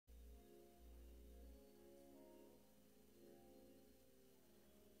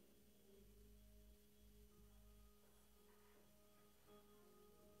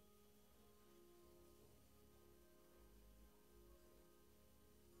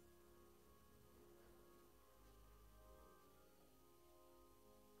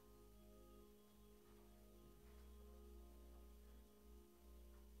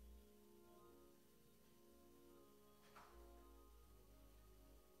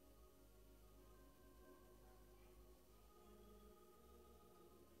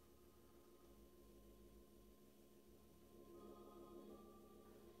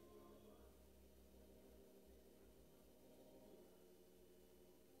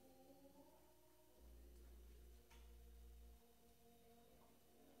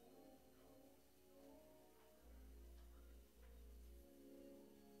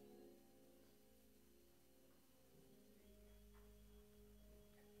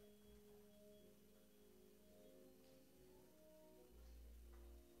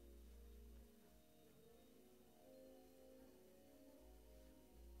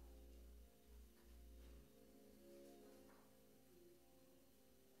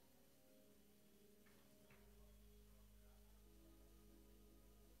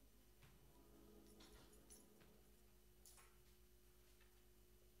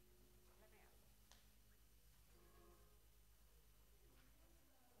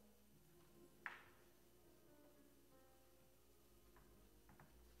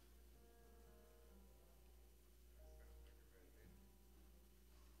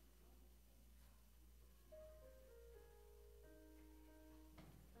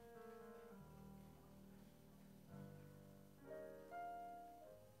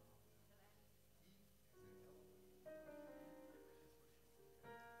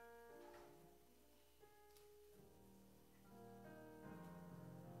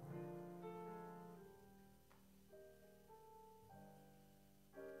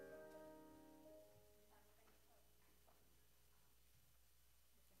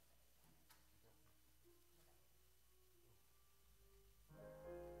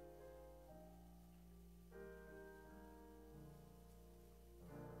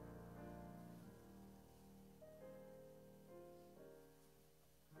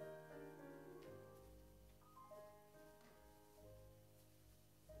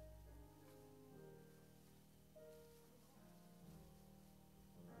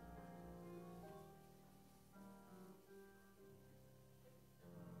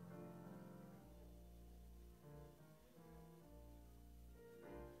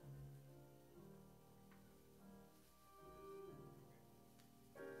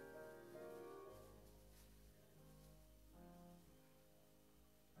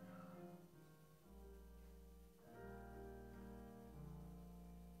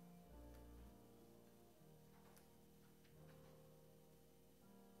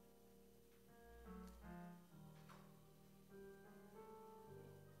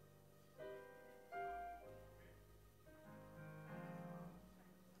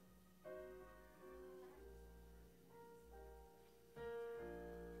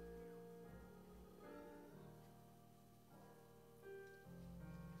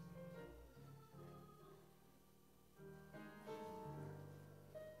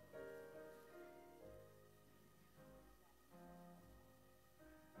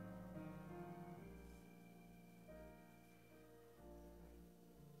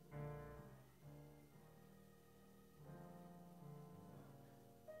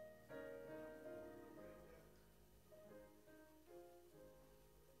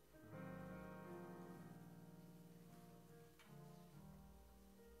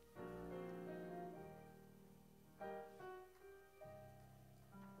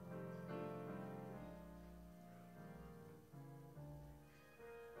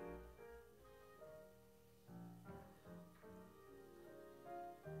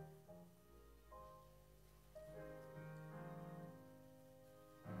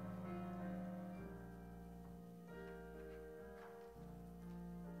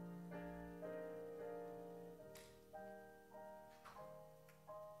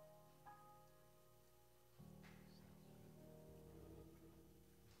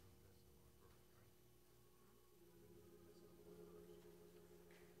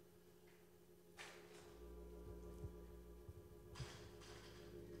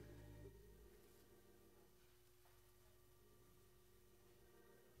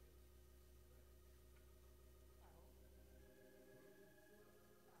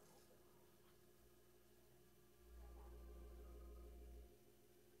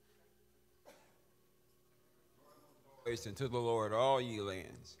Unto the Lord, all ye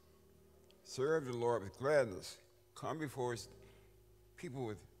lands. Serve the Lord with gladness. Come before his people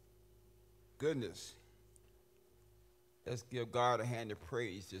with goodness. Let's give God a hand of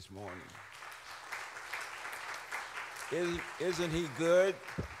praise this morning. Isn't he good?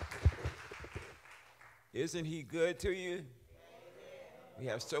 Isn't he good to you? We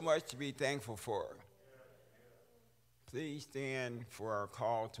have so much to be thankful for. Please stand for our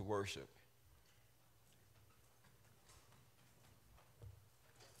call to worship.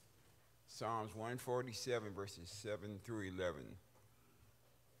 Psalms 147, verses 7 through 11.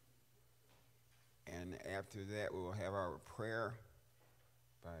 And after that, we will have our prayer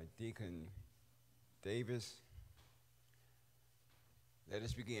by Deacon Davis. Let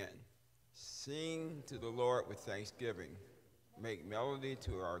us begin. Sing to the Lord with thanksgiving. Make melody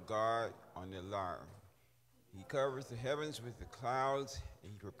to our God on the lyre. He covers the heavens with the clouds,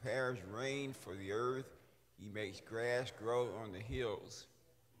 and he prepares rain for the earth. He makes grass grow on the hills.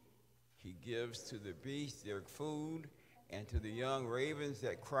 He gives to the beasts their food, and to the young ravens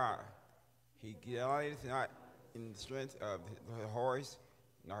that cry. He guideth not in the strength of the horse,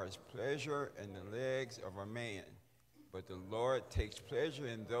 nor his pleasure in the legs of a man. But the Lord takes pleasure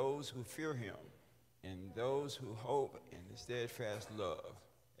in those who fear him, in those who hope in his steadfast love.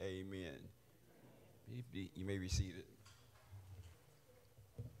 Amen. You may be seated.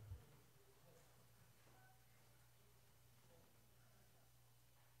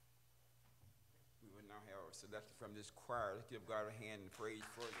 We will now have a selection from this choir. Let's give God a hand and praise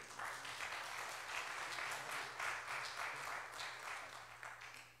for them.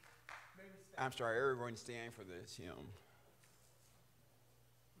 I'm sorry, everyone stand for this hymn.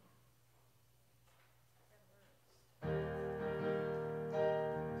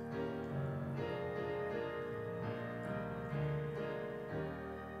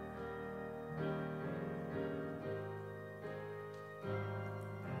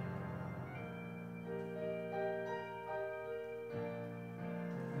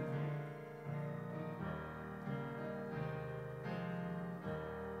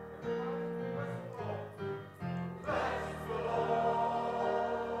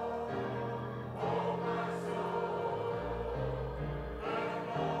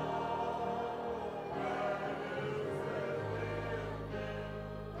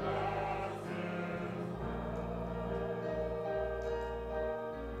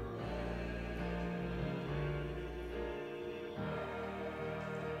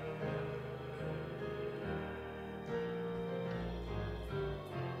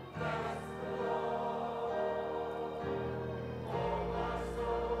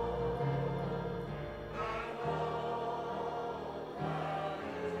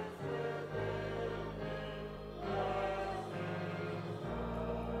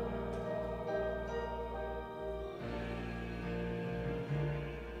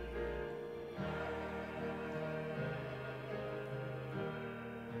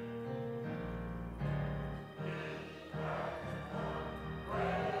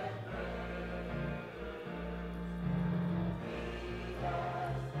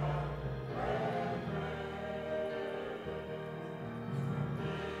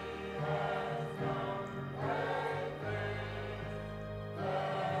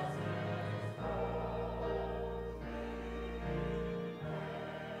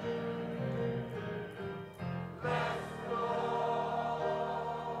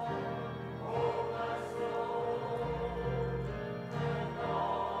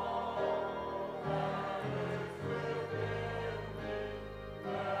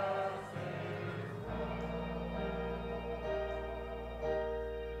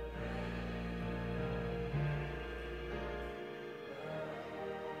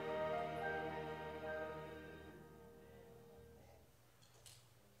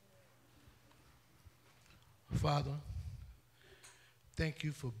 Father, thank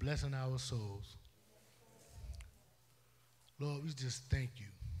you for blessing our souls. Lord, we just thank you.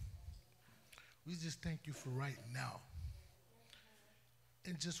 We just thank you for right now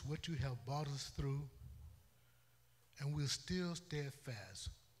and just what you have brought us through, and we're still steadfast.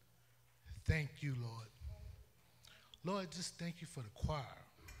 Thank you, Lord. Lord, just thank you for the choir,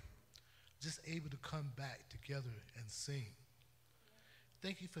 just able to come back together and sing.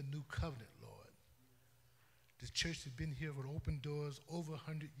 Thank you for New Covenant, Lord. The church has been here with open doors over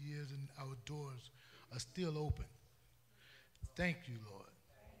 100 years, and our doors are still open. Thank you, Lord.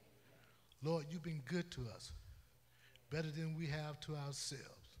 Lord, you've been good to us, better than we have to ourselves.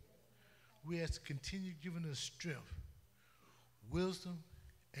 We ask to continue giving us strength, wisdom,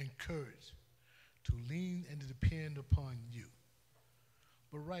 and courage to lean and to depend upon you.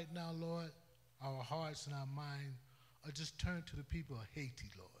 But right now, Lord, our hearts and our mind or just turn to the people of Haiti,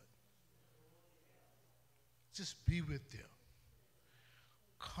 Lord. Just be with them.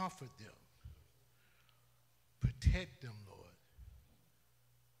 Comfort them. Protect them, Lord.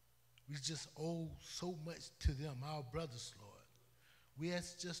 We just owe so much to them, our brothers, Lord. We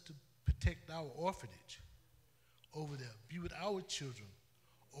ask just to protect our orphanage over there. Be with our children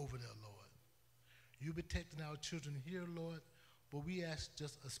over there, Lord. You're protecting our children here, Lord, but we ask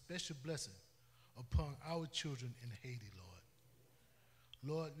just a special blessing upon our children in Haiti,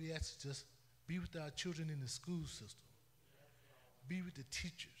 Lord. Lord, we ask just be with our children in the school system. Be with the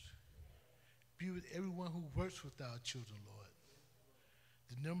teachers. Be with everyone who works with our children, Lord.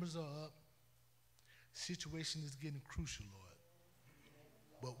 The numbers are up. Situation is getting crucial, Lord.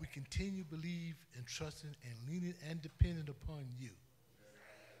 But we continue to believe and trusting and leaning and depending upon you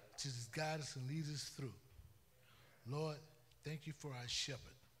to just guide us and lead us through. Lord, thank you for our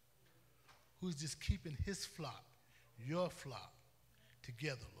shepherd who's just keeping his flock, your flock,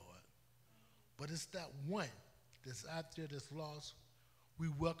 together, Lord. But it's that one that's out there that's lost. We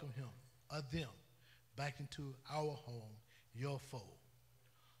welcome him or them back into our home, your fold.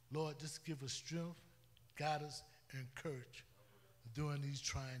 Lord, just give us strength, guide us, and courage during these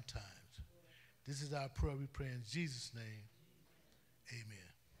trying times. This is our prayer. We pray in Jesus' name. Amen.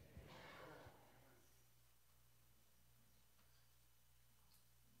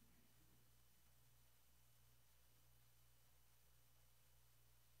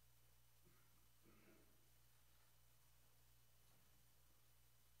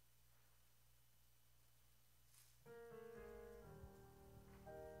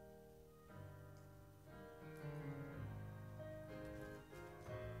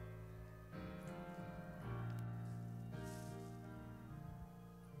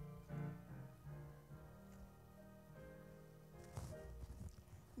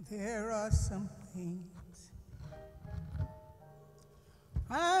 There are some things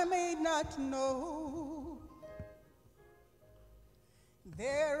I may not know.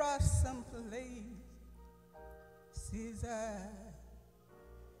 There are some places I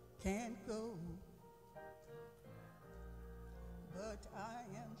can't go. But I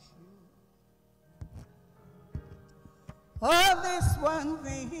am sure of this one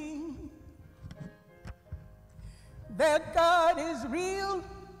thing, that God is real,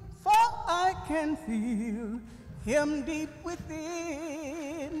 for I can feel him deep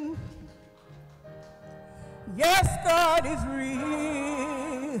within. Yes, God is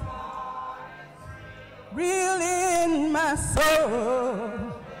real, real in my soul.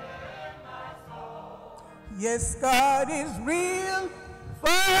 Yes, God is real, for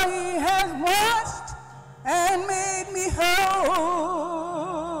he has washed and made me whole.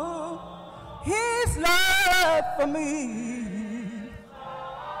 His love for me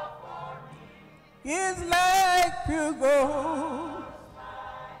is like pure gold.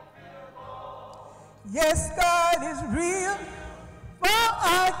 Yes, God is real, for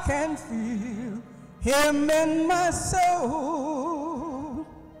I can feel him in my soul.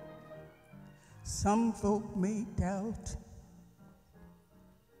 Some folk may doubt,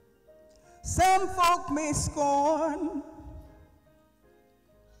 some folk may scorn,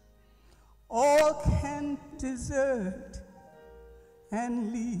 all can desert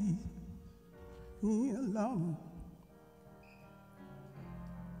and leave me alone.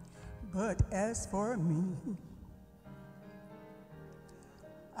 But as for me,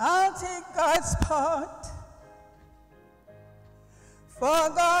 I'll take God's part, for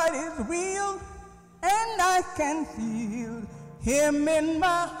God is real and I can feel him in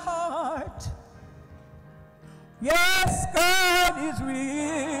my heart. Yes, God is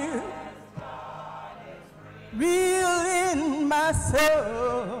real, real in my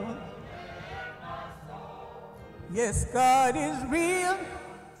soul. Yes, God is real,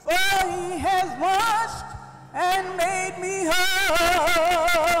 for he has washed and made me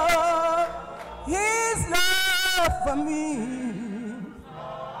whole. His love for me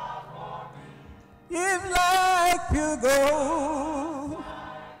is like pure gold.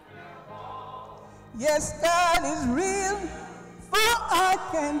 Yes, God is real, for I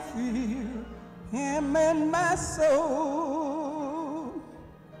can feel him in my soul.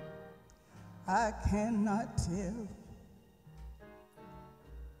 I cannot tell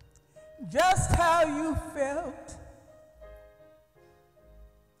just how you felt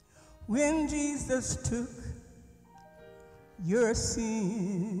when Jesus took your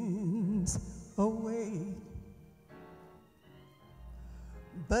sins away.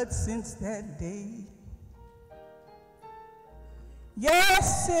 But since that day,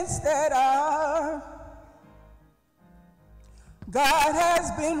 yes, since that hour, God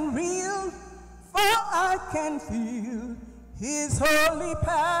has been real, for I can feel his holy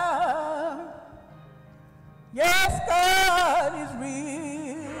power. Yes, God is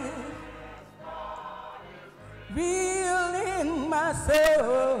real, real in my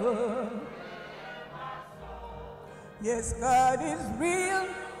soul. Yes, God is real,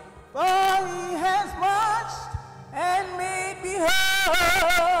 for he has washed and made me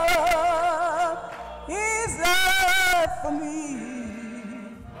whole. His love for me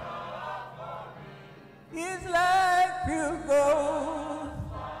is like pure gold.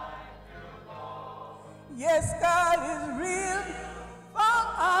 Yes, God is real, for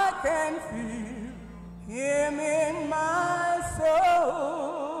I can feel him in my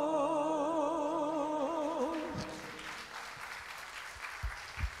soul.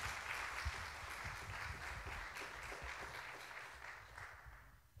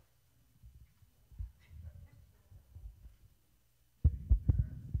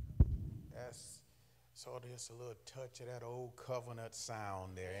 That's sort of just a little touch of that old covenant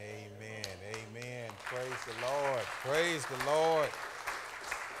sound there. Amen. Amen. Praise the Lord. Praise the Lord.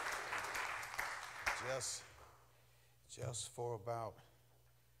 Just for about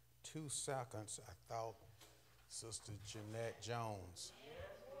 2 seconds, I thought Sister Jeanette Jones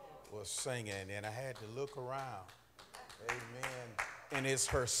was singing, and I had to look around. Amen. And it's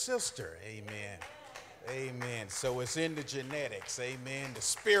her sister. Amen. Amen. So it's in the genetics. Amen. The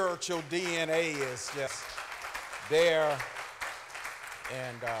spiritual DNA is just there.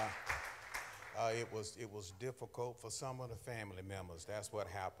 And it was difficult for some of the family members. That's what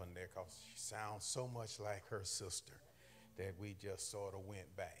happened there, because she sounds so much like her sister that we just sort of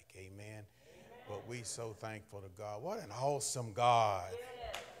went back. Amen. But we so thankful to God. What an awesome God.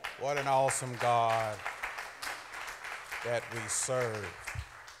 What an awesome God that we serve.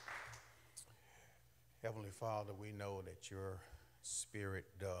 Heavenly Father, we know that your Spirit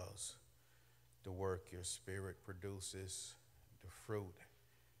does the work. Your Spirit produces the fruit.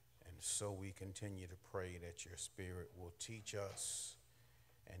 And so we continue to pray that your Spirit will teach us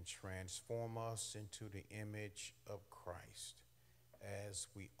and transform us into the image of Christ as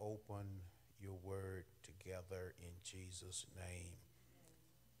we open your word together in Jesus' name.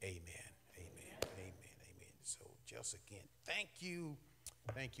 Amen. Amen. Amen. Amen. So just again, thank you.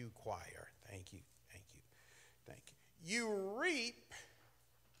 Thank you, choir. Thank you. Thank you. Thank you. You reap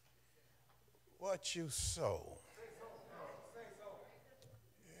what you sow.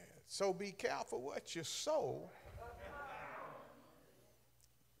 Yeah. So be careful what you sow,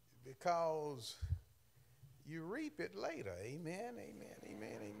 because you reap it later. Amen. Amen.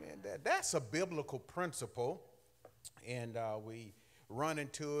 Amen. Amen. That's a biblical principle, and we run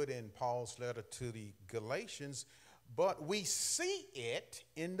into it in Paul's letter to the Galatians, but we see it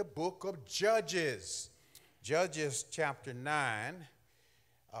in the book of Judges. Judges chapter 9,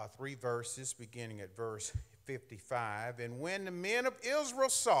 3 verses, beginning at verse 55. And when the men of Israel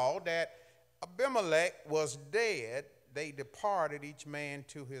saw that Abimelech was dead, they departed each man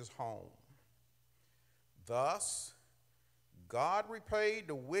to his home. Thus, God repaid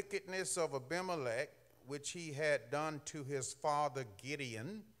the wickedness of Abimelech, which he had done to his father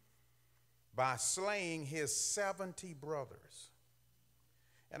Gideon, by slaying his 70 brothers.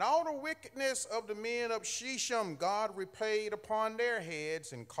 And all the wickedness of the men of Shechem God repaid upon their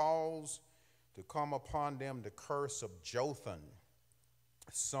heads, and caused to come upon them the curse of Jotham,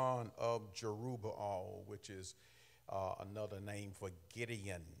 son of Jerubbaal, which is another name for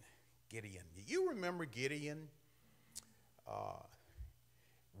Gideon. Gideon. You remember Gideon?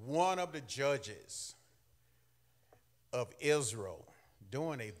 One of the judges of Israel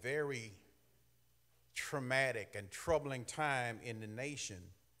during a very traumatic and troubling time in the nation.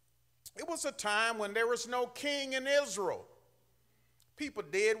 It was a time when there was no king in Israel. People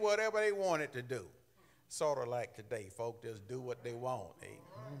did whatever they wanted to do. Sort of like today, folk just do what they want.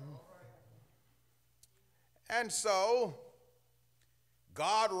 And so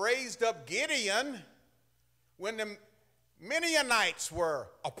God raised up Gideon when the Midianites were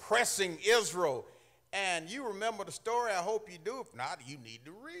oppressing Israel. And you remember the story, I hope you do. If not, you need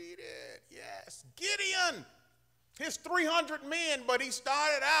to read it. Yes, Gideon, his 300 men, but he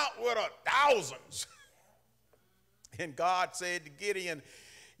started out with thousands. And God said to Gideon,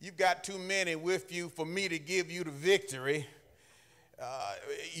 you've got too many with you for me to give you the victory.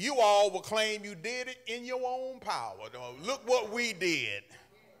 You all will claim you did it in your own power. Look what we did.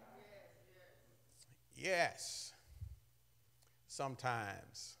 Yes,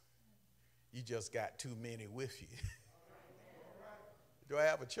 sometimes you just got too many with you. Do I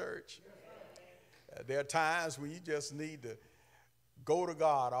have a church? There are times when you just need to go to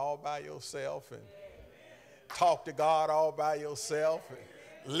God all by yourself and talk to God all by yourself and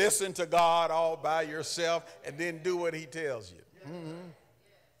Listen to God all by yourself and then do what he tells you.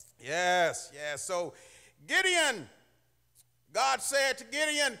 Yes, yes. So Gideon, God said to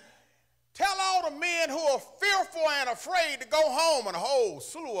Gideon, tell all the men who are fearful and afraid to go home, and a whole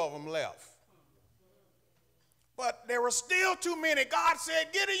slew of them left. But there were still too many. God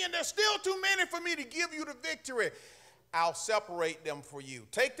said, Gideon, there's still too many for me to give you the victory. I'll separate them for you.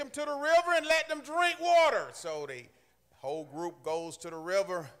 Take them to the river and let them drink water. So the whole group goes to the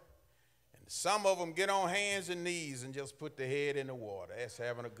river, and some of them get on hands and knees and just put their head in the water. That's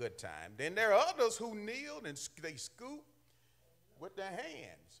having a good time. Then there are others who kneeled and they scooped with their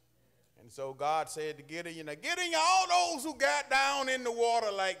hands. And so God said to Gideon, Gideon, all those who got down in the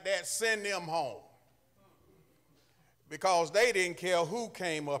water like that, send them home. Because they didn't care who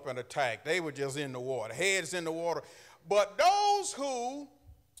came up and attacked. They were just in the water, heads in the water. But those who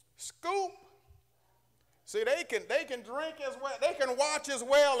scoop, see, they can drink as well. They can watch as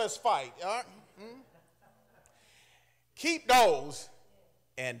well as fight. Keep those.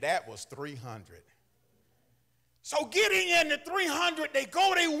 And that was 300. So getting in the 300, they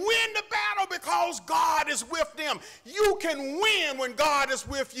win the battle because God is with them. You can win when God is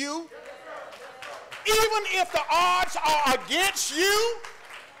with you. Even if the odds are against you,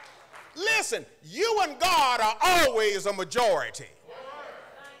 listen, you and God are always a majority.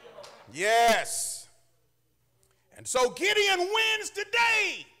 Yes. And so Gideon wins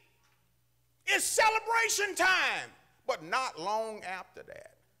today. It's celebration time. But not long after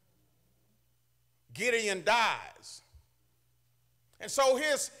that, Gideon dies. And so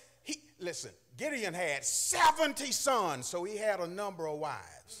listen, Gideon had 70 sons, so he had a number of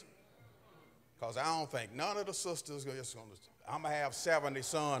wives. Because I don't think none of the sisters are just going to, I'm going to have 70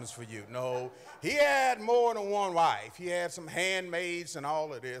 sons for you. No, he had more than one wife. He had some handmaids and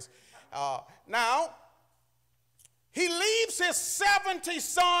all of this. Now, he leaves his 70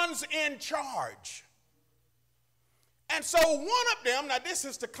 sons in charge. And so one of them, now this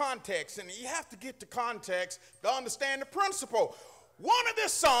is the context, and you have to get the context to understand the principle. One of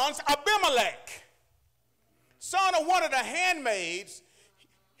his sons, Abimelech, son of one of the handmaids,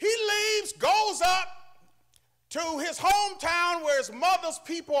 he leaves, goes up to his hometown where his mother's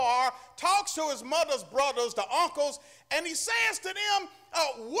people are, talks to his mother's brothers, the uncles, and he says to them,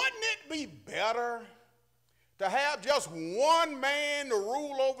 wouldn't it be better to have just one man to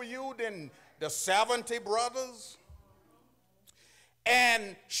rule over you than the 70 brothers?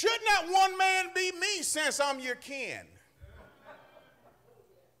 And should not one man be me since I'm your kin?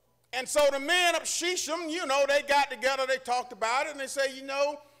 And so the men of Shechem, they got together, they talked about it, and they say,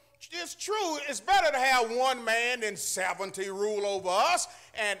 it's true, it's better to have one man than 70 rule over us.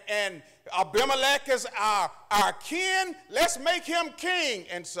 And Abimelech is our kin. Let's make him king.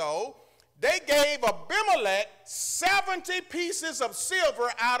 And so they gave Abimelech 70 pieces of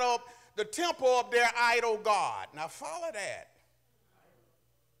silver out of the temple of their idol god. Now follow that.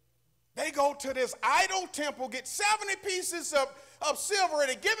 They go to this idol temple, get 70 pieces of silver, and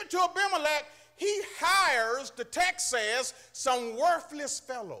they give it to Abimelech. He hires, the text says, some worthless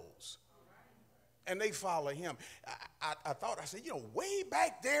fellows. And they follow him. I said, way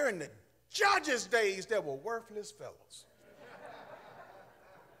back there in the judges' days, there were worthless fellows.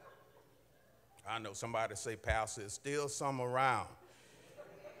 I know somebody say, Pastor, there's still some around.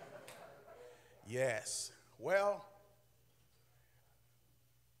 Yes. Well,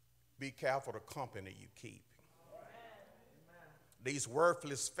 be careful the company you keep. These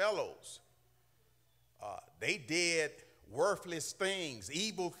worthless fellows, they did worthless things,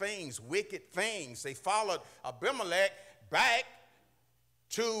 evil things, wicked things. They followed Abimelech back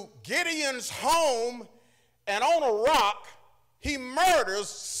to Gideon's home, and on a rock, he murders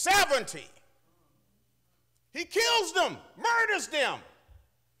 70. He kills them, murders them,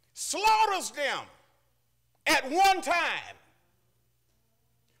 slaughters them at one time.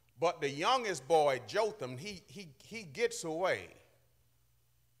 But the youngest boy, Jotham, he gets away.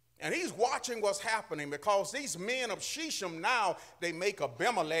 And he's watching what's happening because these men of Shechem now, they make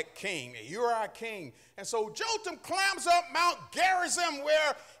Abimelech king. You're our king. And so Jotham climbs up Mount Gerizim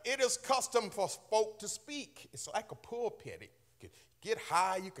where it is custom for folk to speak. It's like a pulpit. You can get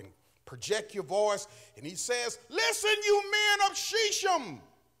high, you can project your voice. And he says, listen, you men of Shechem,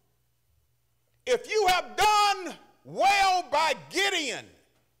 if you have done well by Gideon,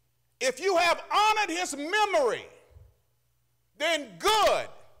 if you have honored his memory, then good.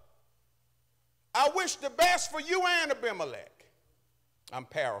 I wish the best for you and Abimelech. I'm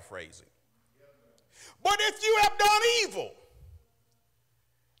paraphrasing. But if you have done evil,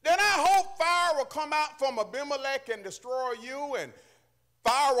 then I hope fire will come out from Abimelech and destroy you, and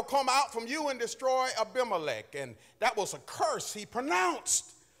Fire will come out from you and destroy Abimelech. And that was a curse he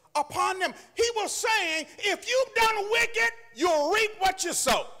pronounced upon them. He was saying, if you've done wicked, you'll reap what you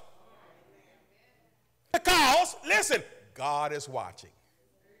sow. Because, listen, God is watching.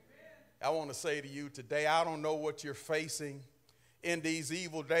 I want to say to you today, I don't know what you're facing in these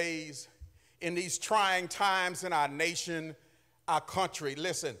evil days, in these trying times in our nation, our country,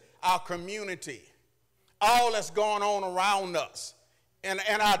 listen, our community, all that's going on around us, and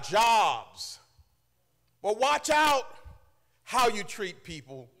our jobs. But watch out how you treat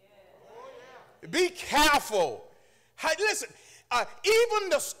people. Be careful. Listen, even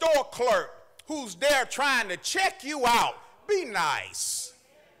the store clerk who's there trying to check you out, be nice.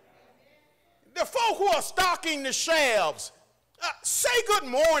 The folk who are stocking the shelves, say good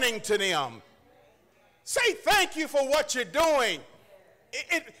morning to them. Say thank you for what you're doing.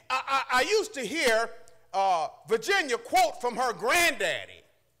 I used to hear Virginia quote from her granddaddy,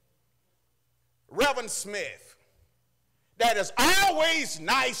 Reverend Smith, that it's always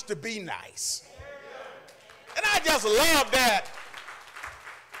nice to be nice. And I just love that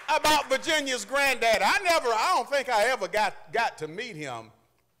about Virginia's granddaddy. I don't think I ever got to meet him.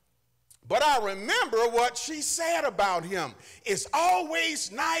 But I remember what she said about him. It's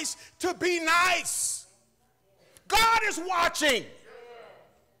always nice to be nice. God is watching.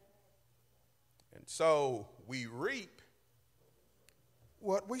 And so we reap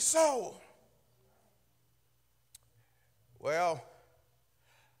what we sow. Well,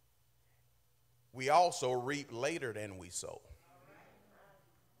 we also reap later than we sow.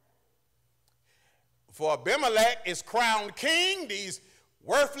 For Abimelech is crowned king. These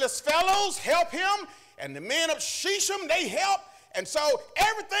worthless fellows help him, and the men of Shechem, they help. And so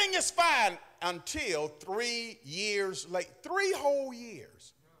everything is fine until 3 years late, 3 whole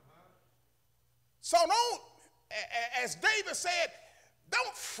years. So don't, as David said,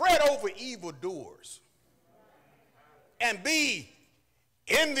 don't fret over evildoers and be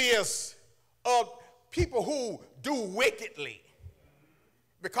envious of people who do wickedly,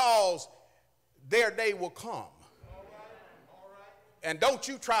 because their day will come. And don't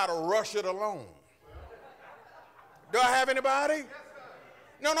you try to rush it alone. Do I have anybody?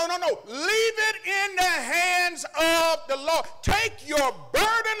 No. Leave it in the hands of the Lord. Take your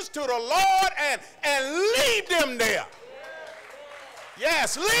burdens to the Lord and leave them there.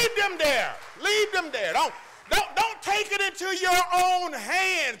 Yes, leave them there. Leave them there. Don't take it into your own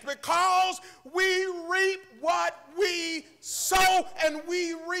hands, because we reap what we sow, and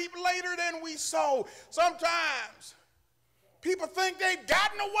we reap later than we sow. Sometimes people think they've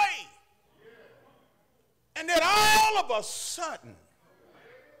gotten away, and then all of a sudden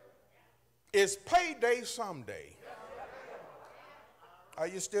it's payday someday. Are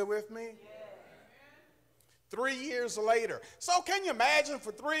you still with me? 3 years later. So can you imagine,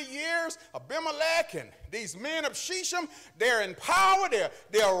 for 3 years, Abimelech and these men of Shechem, they're in power,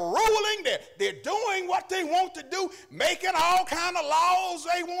 they're ruling, they're doing what they want to do, making all kind of laws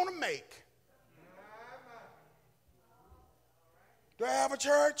they want to make. Do I have a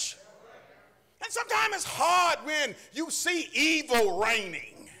church? And sometimes it's hard when you see evil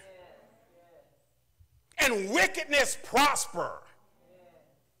reigning and wickedness prosper.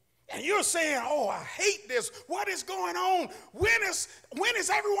 And you're saying, oh, I hate this. What is going on? When is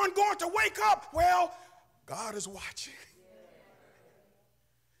everyone going to wake up? Well, God is watching.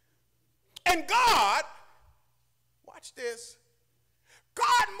 And God, watch this,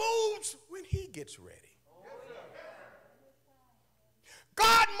 God moves when he gets ready.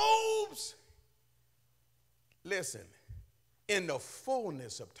 God moves, listen, in the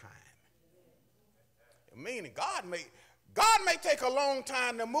fullness of time. Meaning God may take a long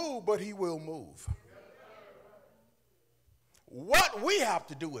time to move, but he will move. What we have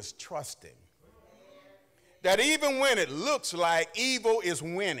to do is trust him. That even when it looks like evil is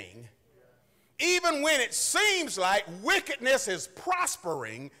winning, even when it seems like wickedness is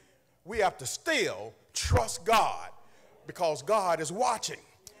prospering, we have to still trust God, because God is watching.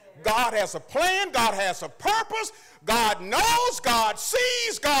 God has a plan. God has a purpose. God knows. God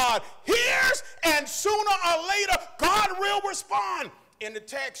sees. God hears. And sooner or later, God will respond. In the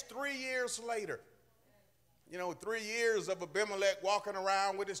text, 3 years later, 3 years of Abimelech walking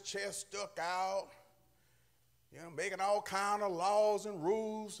around with his chest stuck out, making all kind of laws and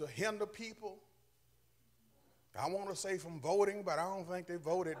rules to hinder people. I want to say from voting, but I don't think they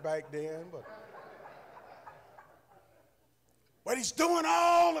voted back then. But he's doing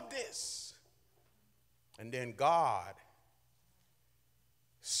all of this. And then God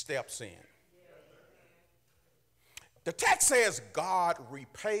steps in. The text says God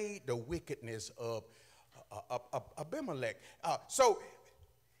repaid the wickedness of Abimelech. So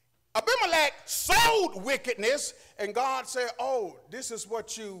Abimelech sowed wickedness, and God said, oh, this is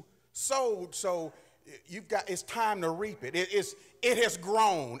what you sowed, so it's time to reap it. It has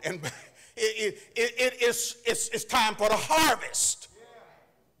grown, and it's time for the harvest.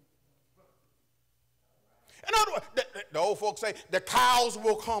 In other words, the old folks say, the cows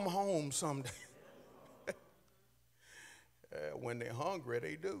will come home someday. When they're hungry,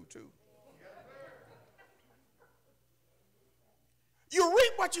 they do too. You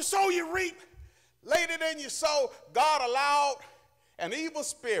reap what you sow, you reap. Later than you sow, God allowed an evil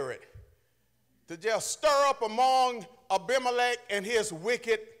spirit to just stir up among Abimelech and his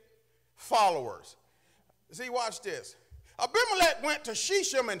wicked followers. See, watch this. Abimelech went to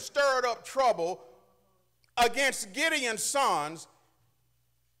Shechem and stirred up trouble against Gideon's sons.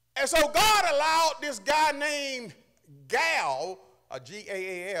 And so God allowed this guy named Gal, a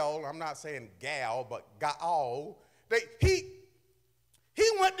G-A-A-L, I'm not saying Gal, but Gaal, he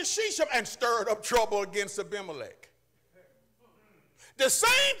went to Shechem and stirred up trouble against Abimelech. The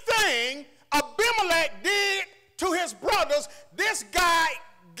same thing Abimelech did to his brothers, this guy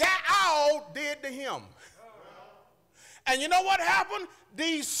Gaal did to him. And you know what happened?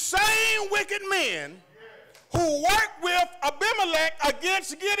 These same wicked men who worked with Abimelech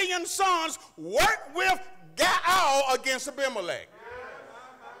against Gideon's sons worked with Gaal against Abimelech.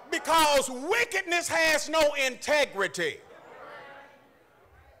 Because wickedness has no integrity.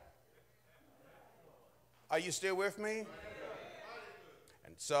 Are you still with me?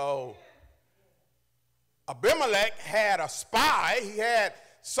 And so Abimelech had a spy. He had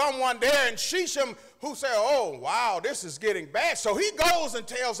someone there in Shechem who said, oh, wow, this is getting bad. So he goes and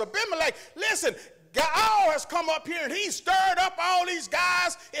tells Abimelech, listen, Gaal has come up here and he stirred up all these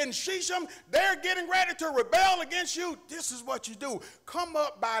guys in Shechem. They're getting ready to rebel against you. This is what you do. Come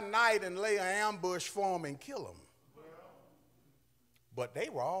up by night and lay an ambush for them and kill them. But they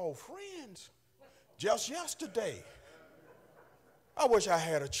were all friends just yesterday. I wish I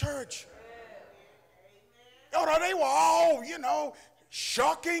had a church. They were all,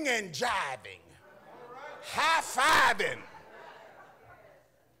 shucking and jiving, high-fiving.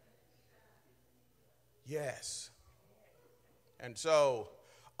 Yes. And so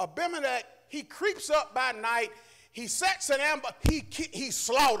Abimelech, he creeps up by night. He sets an ambush. He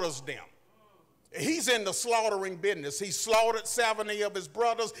slaughters them. He's in the slaughtering business. He slaughtered 70 of his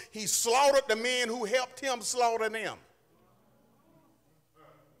brothers. He slaughtered the men who helped him slaughter them.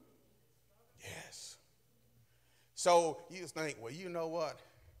 Yes. So you think, well, you know what?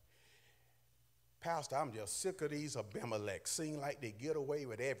 Pastor, I'm just sick of these Abimelech. Seem like they get away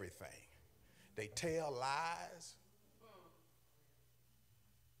with everything. They tell lies.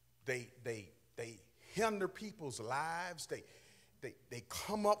 They hinder people's lives. They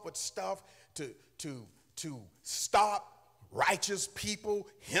come up with stuff to stop righteous people,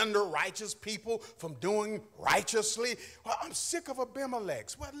 hinder righteous people from doing righteously. Well, I'm sick of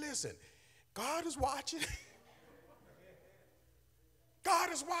Abimelechs. Well, listen, God is watching.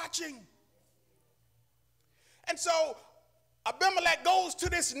 God is watching. And so Abimelech goes to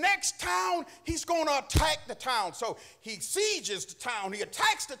this next town. He's going to attack the town. So he sieges the town. He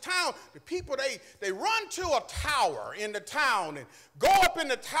attacks the town. The people, they run to a tower in the town and go up in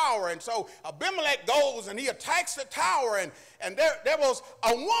the tower. And so Abimelech goes and he attacks the tower. And there was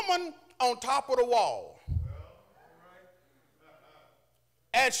a woman on top of the wall.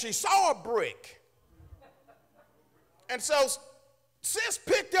 And she saw a brick. And so sis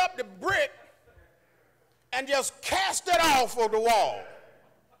picked up the brick and just cast it off of the wall.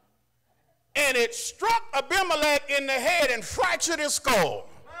 And it struck Abimelech in the head and fractured his skull.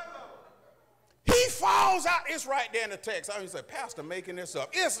 He falls out. It's right there in the text. I mean, say, Pastor making this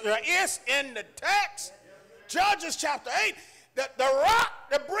up. It's in the text. Judges chapter 8.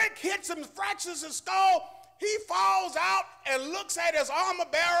 The brick hits him, fractures his skull. He falls out and looks at his armor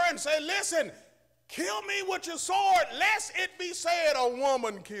bearer and says, listen, kill me with your sword, lest it be said a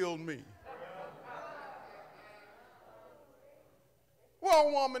woman killed me. Well,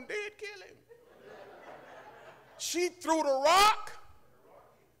 a woman did kill him. She threw the rock,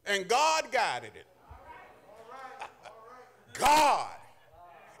 and God guided it. God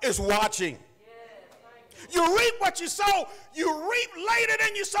is watching. You reap what you sow. You reap later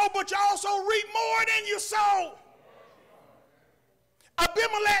than you sow, but you also reap more than you sow.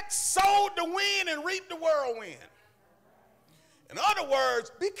 Abimelech sowed the wind and reaped the whirlwind. In other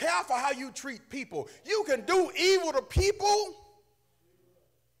words, be careful how you treat people. You can do evil to people.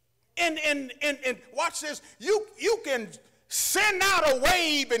 And watch this, you can send out a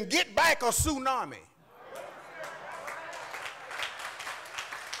wave and get back a tsunami.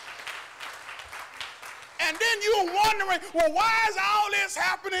 And then you're wondering, well, why is all this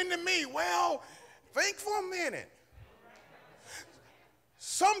happening to me? Well, think for a minute.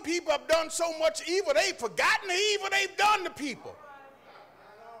 Some people have done so much evil, they've forgotten the evil they've done to people.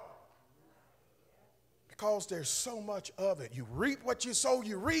 Because there's so much of it. You reap what you sow.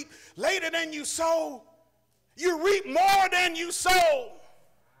 You reap later than you sow. You reap more than you sow.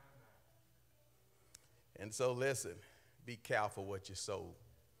 And so listen, be careful what you sow.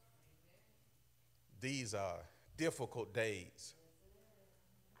 These are difficult days.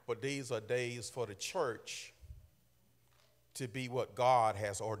 But these are days for the church to be what God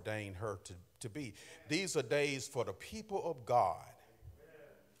has ordained her to be. These are days for the people of God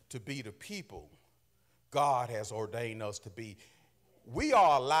to be the people God has ordained us to be. We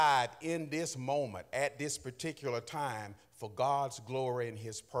are alive in this moment, at this particular time, for God's glory and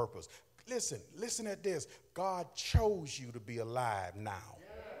his purpose. Listen at this. God chose you to be alive now.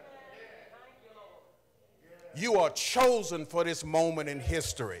 You are chosen for this moment in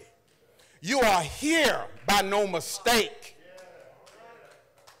history. You are here by no mistake.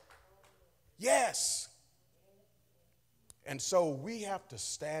 Yes. And so we have to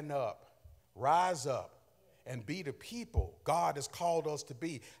stand up, rise up, and be the people God has called us to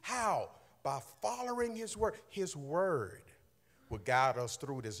be. How? By following his word. His word will guide us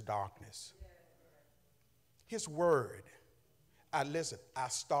through this darkness. His word. I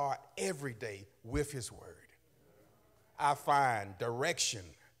start every day with his word. I find direction.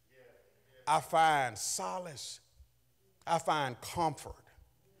 I find solace. I find comfort.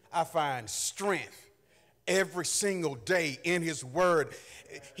 I find strength every single day in his word.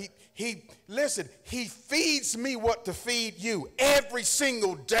 He feeds me what to feed you every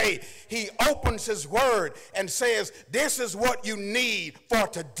single day. He opens his word and says, this is what you need for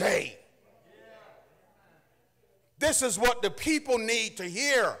today. This is what the people need to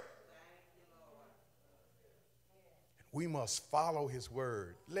hear. We must follow his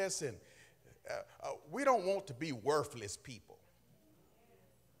word. Listen, we don't want to be worthless people.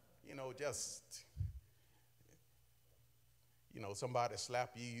 Somebody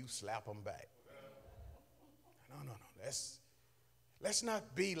slap you, you slap them back. No. Let's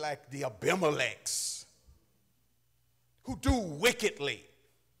not be like the Abimelechs who do wickedly.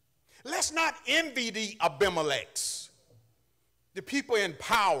 Let's not envy the Abimelechs, the people in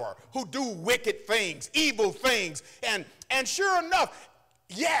power who do wicked things, evil things. And sure enough,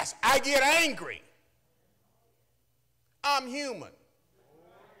 yes, I get angry. I'm human.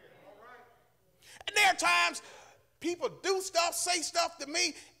 And there are times people do stuff, say stuff to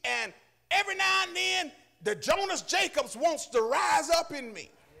me, and every now and then, the Jonas Jacobs wants to rise up in me.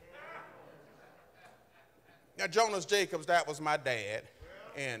 Now, Jonas Jacobs, that was my dad.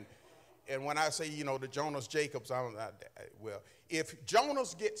 And when I say, the Jonas Jacobs, if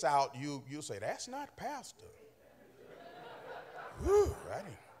Jonas gets out, you say, that's not pastor.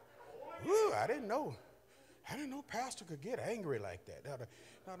 I didn't know pastor could get angry like that.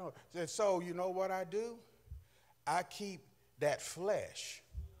 No. And so you know what I do? I keep that flesh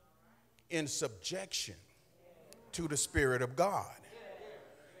in subjection to the Spirit of God.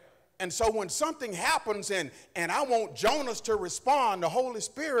 And so when something happens and I want Jonas to respond, the Holy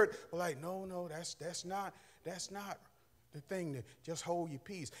Spirit will like, no, that's not the thing. To just hold your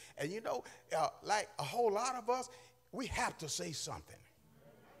peace. And like a whole lot of us, we have to say something.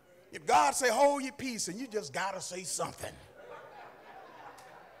 If God say hold your peace, and you just got to say something.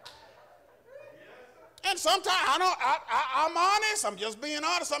 And sometimes I'm honest. I'm just being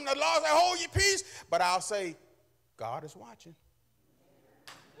honest. Sometimes the Lord say hold your peace, but I'll say, God is watching.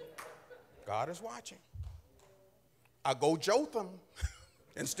 God is watching. I go Jotham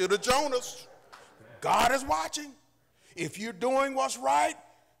instead of Jonas. God is watching. If you're doing what's right,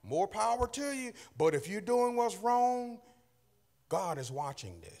 more power to you. But if you're doing what's wrong, God is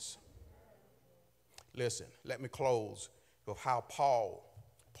watching this. Listen, let me close with how Paul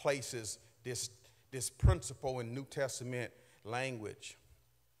places this principle in New Testament language.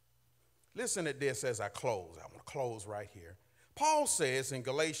 Listen to this as I close. I'm going to close right here. Paul says in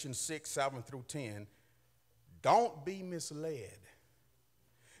Galatians 6:7-10, don't be misled.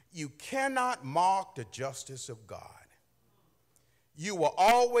 You cannot mock the justice of God. You will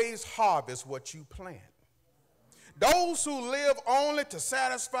always harvest what you plant. Those who live only to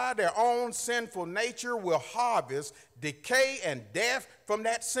satisfy their own sinful nature will harvest decay and death from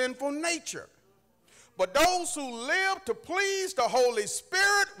that sinful nature. But those who live to please the Holy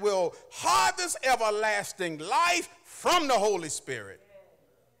Spirit will harvest everlasting life from the Holy Spirit.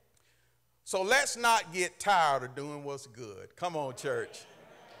 So let's not get tired of doing what's good. Come on, church.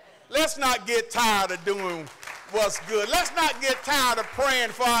 Let's not get tired of doing what's good. Let's not get tired of praying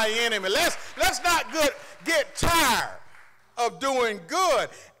for our enemy. Let's not get tired of doing good.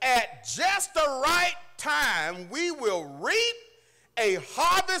 At just the right time, we will reap a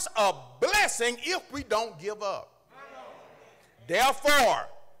harvest of blessing if we don't give up. Therefore,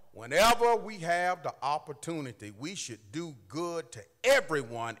 whenever we have the opportunity, we should do good to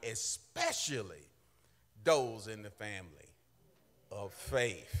everyone, especially those in the family of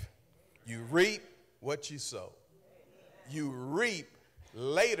faith. You reap what you sow. You reap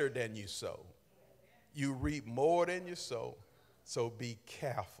later than you sow. You reap more than you sow. So be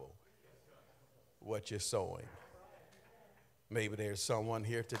careful what you're sowing. Maybe there's someone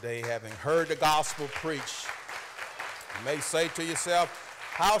here today having heard the gospel preached. You may say to yourself,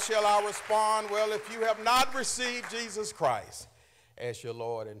 how shall I respond? Well, if you have not received Jesus Christ as your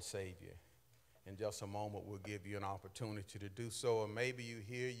Lord and Savior, in just a moment we'll give you an opportunity to do so. Or maybe you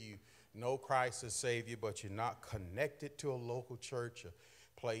know Christ as Savior, but you're not connected to a local church, a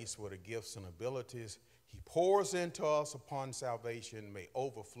place where the gifts and abilities He pours into us upon salvation may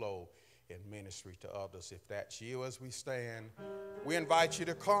overflow in ministry to others. If that's you, as we stand, we invite you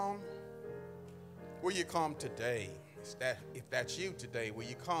to come. Will you come today? If that's you today, will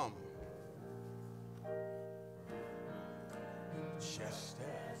you come? Just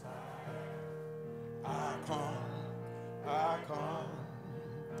as I come,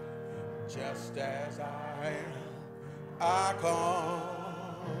 just as I am, I come,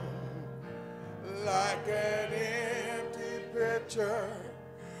 like an empty pitcher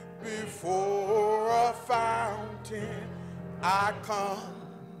before a fountain, I come,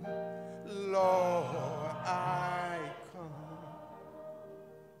 Lord, I come.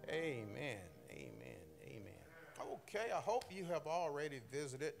 Amen, amen, amen. Okay, I hope you have already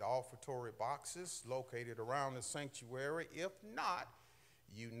visited the offertory boxes located around the sanctuary. If not,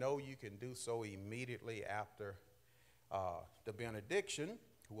 you know you can do so immediately after the benediction.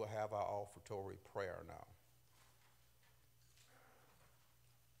 We'll have our offertory prayer now.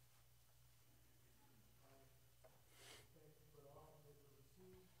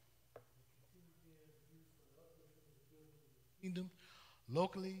 Kingdom,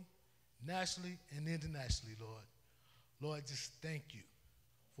 locally, nationally, and internationally, Lord. Lord, just thank you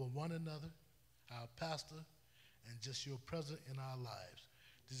for one another, our pastor, and just your presence in our lives.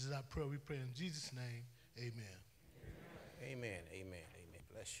 This is our prayer. We pray in Jesus' name. Amen. Amen, amen, amen.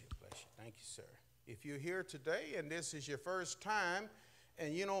 Bless you, bless you. Thank you, sir. If you're here today and this is your first time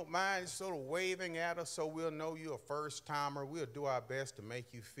and you don't mind sort of waving at us so we'll know you're a first timer, we'll do our best to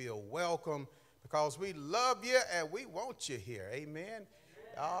make you feel welcome because we love you and we want you here. Amen.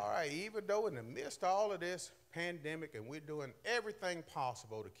 All right, even though in the midst of all of this pandemic and we're doing everything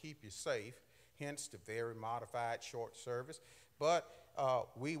possible to keep you safe, hence the very modified short service, but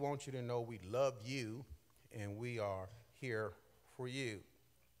we want you to know we love you and we are here for you.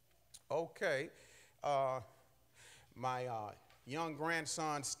 Okay, my young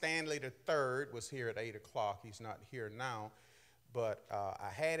grandson Stanley III was here at 8 o'clock. He's not here now, but I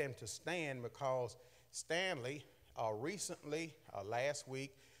had him to stand because Stanley recently, last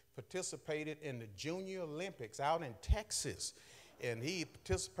week, participated in the Junior Olympics out in Texas. And he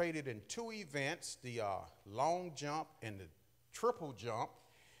participated in two events, the long jump and the triple jump.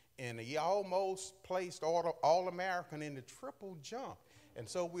 And he almost placed All-American in the triple jump. And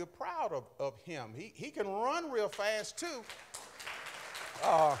so we're proud of him. He can run real fast, too.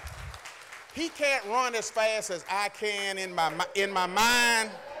 He can't run as fast as I can in my mind.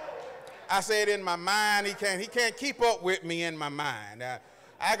 I said in my mind, he can't keep up with me in my mind.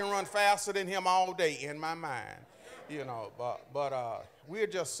 I can run faster than him all day in my mind, you know. But we're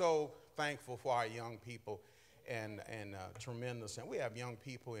just so thankful for our young people and tremendous. And we have young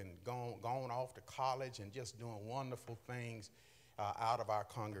people going off to college and just doing wonderful things out of our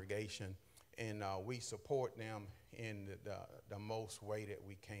congregation. And we support them in the most way that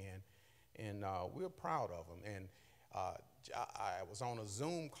we can. And we're proud of them. And I was on a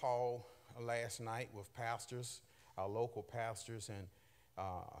Zoom call last night with pastors, our local pastors, and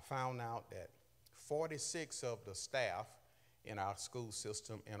I found out that 46 of the staff in our school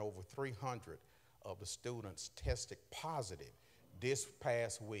system and over 300 of the students tested positive this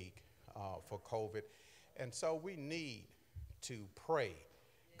past week for COVID. And so we need to pray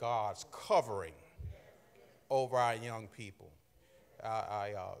God's covering over our young people.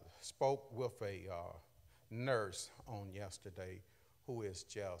 I spoke with a nurse on yesterday who is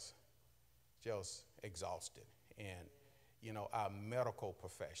just exhausted. And, you know, our medical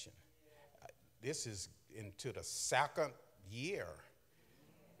profession, this is into the second year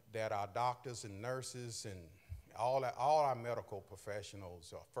that our doctors and nurses All our medical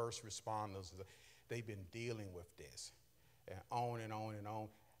professionals, first responders, they've been dealing with this, and on and on and on.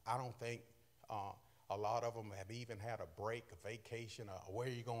 I don't think a lot of them have even had a break, a vacation, or where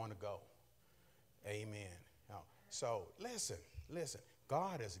are you going to go? Amen. So listen.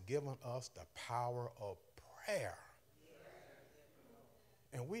 God has given us the power of prayer,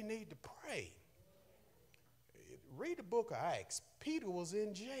 and we need to pray. Read the book of Acts. Peter was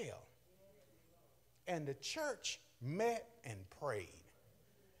in jail, and the church met and prayed,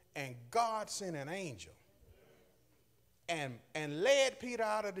 and God sent an angel and led Peter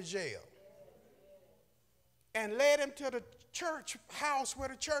out of the jail and led him to the church house where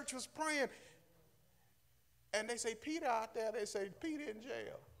the church was praying. And they say, Peter out there, they say, Peter in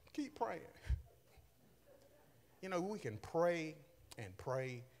jail. Keep praying. You know, we can pray and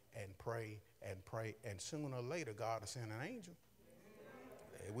pray and pray and pray, and sooner or later, God will send an angel.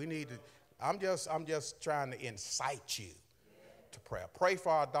 We need to, I'm just trying to incite you to prayer. Pray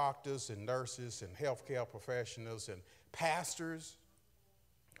for our doctors and nurses and healthcare professionals and pastors,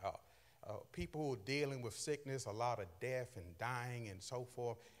 people who are dealing with sickness, a lot of death and dying and so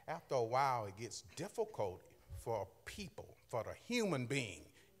forth. After a while, it gets difficult for people, for the human being,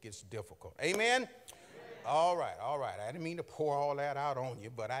 it gets difficult. Amen? All right. I didn't mean to pour all that out on you,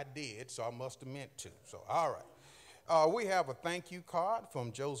 but I did, so I must have meant to. So, all right. We have a thank you card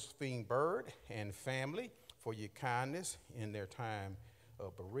from Josephine Bird and family for your kindness in their time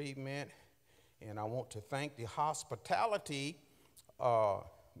of bereavement. And I want to thank the hospitality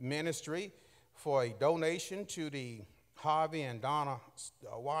ministry for a donation to the Harvey and Donna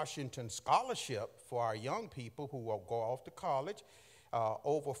Washington Scholarship for our young people who will go off to college.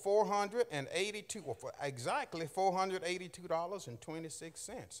 Over exactly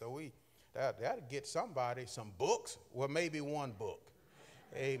 $482.26. So that'll get somebody some books, well, maybe one book.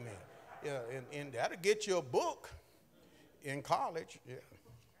 Amen. Yeah, and that'll get you a book in college. Yeah.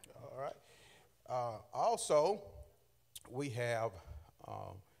 All right. Also, we have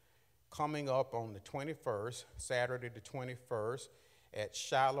coming up on the 21st, Saturday the 21st, at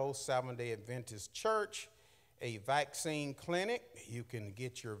Shiloh Seventh-day Adventist Church, a vaccine clinic. You can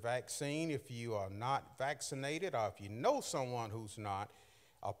get your vaccine if you are not vaccinated, or if you know someone who's not.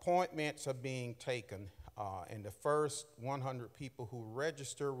 Appointments are being taken, and the first 100 people who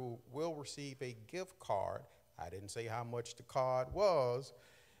register will receive a gift card. I didn't say how much the card was,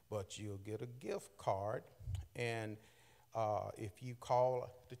 but you'll get a gift card. And if you call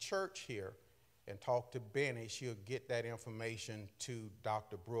the church here and talk to Benny, she'll get that information to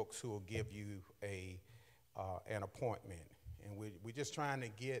Dr. Brooks, who will give you an appointment. And we're just trying to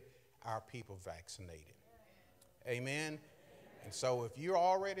get our people vaccinated. Amen? And so if you're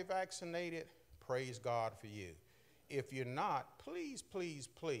already vaccinated, praise God for you. If you're not, please, please,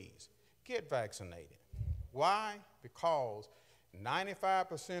 please get vaccinated. Why? Because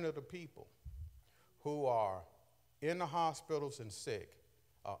 95% of the people who are in the hospitals and sick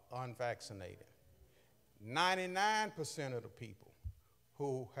are unvaccinated. 99% of the people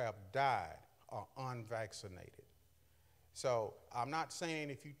who have died are unvaccinated. So I'm not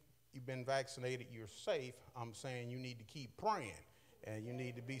saying if you've been vaccinated, you're safe. I'm saying you need to keep praying, and you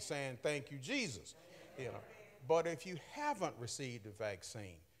need to be saying, thank you, Jesus. You know. But if you haven't received the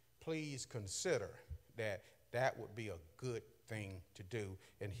vaccine, please consider that would be a good thing to do.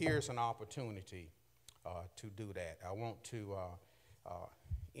 And here's an opportunity to do that. I want to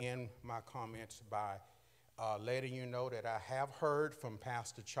end my comments by letting you know that I have heard from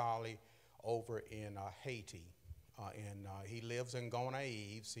Pastor Charlie over in Haiti. And he lives in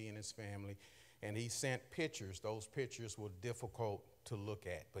Gonaives, he and his family, and he sent pictures. Those pictures were difficult to look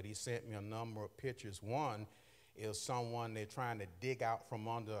at, but he sent me a number of pictures. One is someone they're trying to dig out from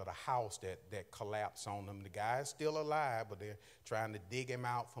under the house that collapsed on them. The guy's still alive, but they're trying to dig him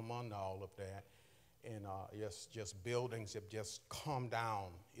out from under all of that. And just buildings have just come down.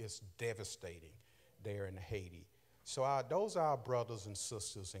 It's devastating there in Haiti. So those are our brothers and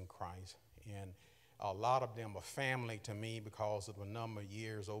sisters in Christ, and a lot of them are family to me because of the number of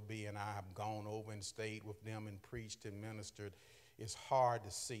years OB and I have gone over and stayed with them and preached and ministered. It's hard to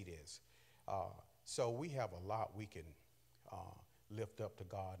see this. So we have a lot we can lift up to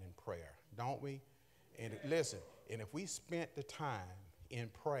God in prayer, don't we? And listen, and if we spent the time in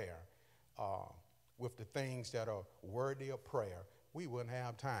prayer with the things that are worthy of prayer, we wouldn't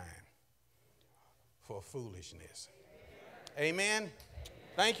have time for foolishness. Amen?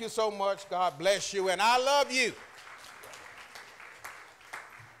 Thank you so much. God bless you, and I love you.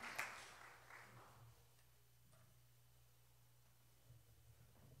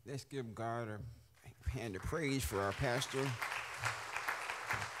 Let's give God a hand of praise for our pastor.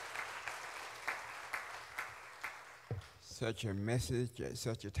 such a message at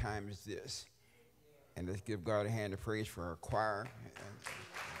such a time as this. And let's give God a hand of praise for our choir.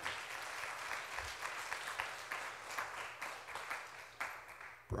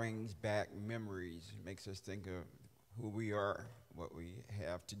 Brings back memories, makes us think of who we are, what we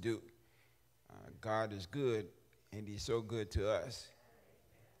have to do. God is good, and he's so good to us.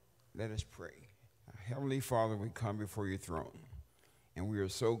 Let us pray. Heavenly Father, we come before your throne, and we are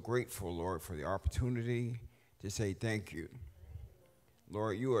so grateful, Lord, for the opportunity to say thank you.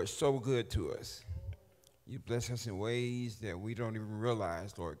 Lord, you are so good to us. You bless us in ways that we don't even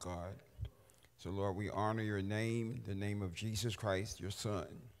realize, Lord God. So, Lord, we honor your name, the name of Jesus Christ, your Son.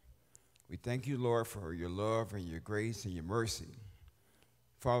 We thank you, Lord, for your love and your grace and your mercy.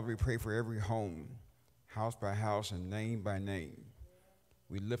 Father, we pray for every home, house by house and name by name.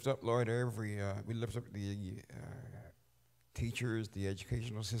 We lift up, Lord, we lift up the teachers, the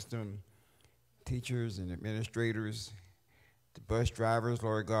educational system, teachers and administrators, the bus drivers,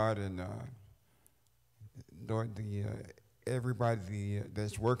 Lord God, and Lord, everybody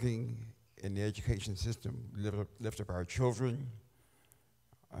that's working in the education system. Lift up our children,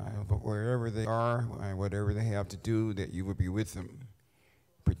 wherever they are, whatever they have to do, that you would be with them.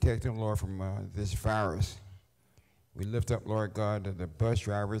 Protect them, Lord, from this virus. We lift up, Lord God, the bus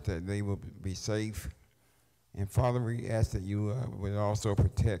drivers, that they will be safe. And Father, we ask that you would also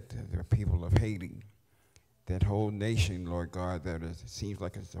protect the people of Haiti, that whole nation, Lord God, that seems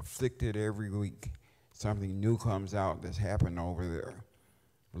like it's afflicted every week. Something new comes out that's happened over there.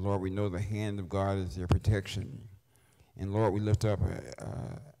 But Lord, we know the hand of God is their protection. And Lord, we lift up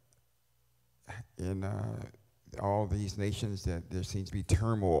in all these nations that there seems to be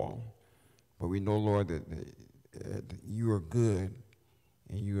turmoil. But we know, Lord, that you are good,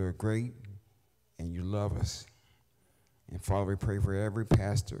 and you are great, and you love us. And Father, we pray for every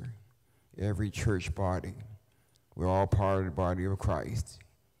pastor, every church body. We're all part of the body of Christ.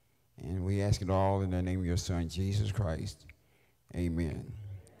 And we ask it all in the name of your Son, Jesus Christ. Amen.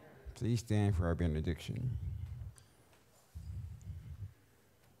 Please stand for our benediction.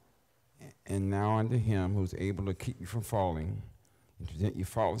 And now unto him who is able to keep you from falling, and to present you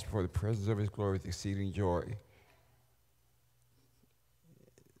faultless before the presence of his glory with exceeding joy.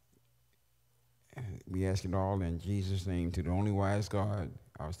 We ask it all in Jesus' name. To the only wise God,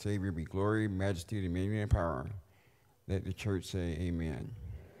 our Savior, be glory, majesty, dominion, and power. Let the church say amen.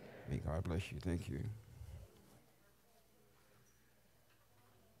 May God bless you. Thank you.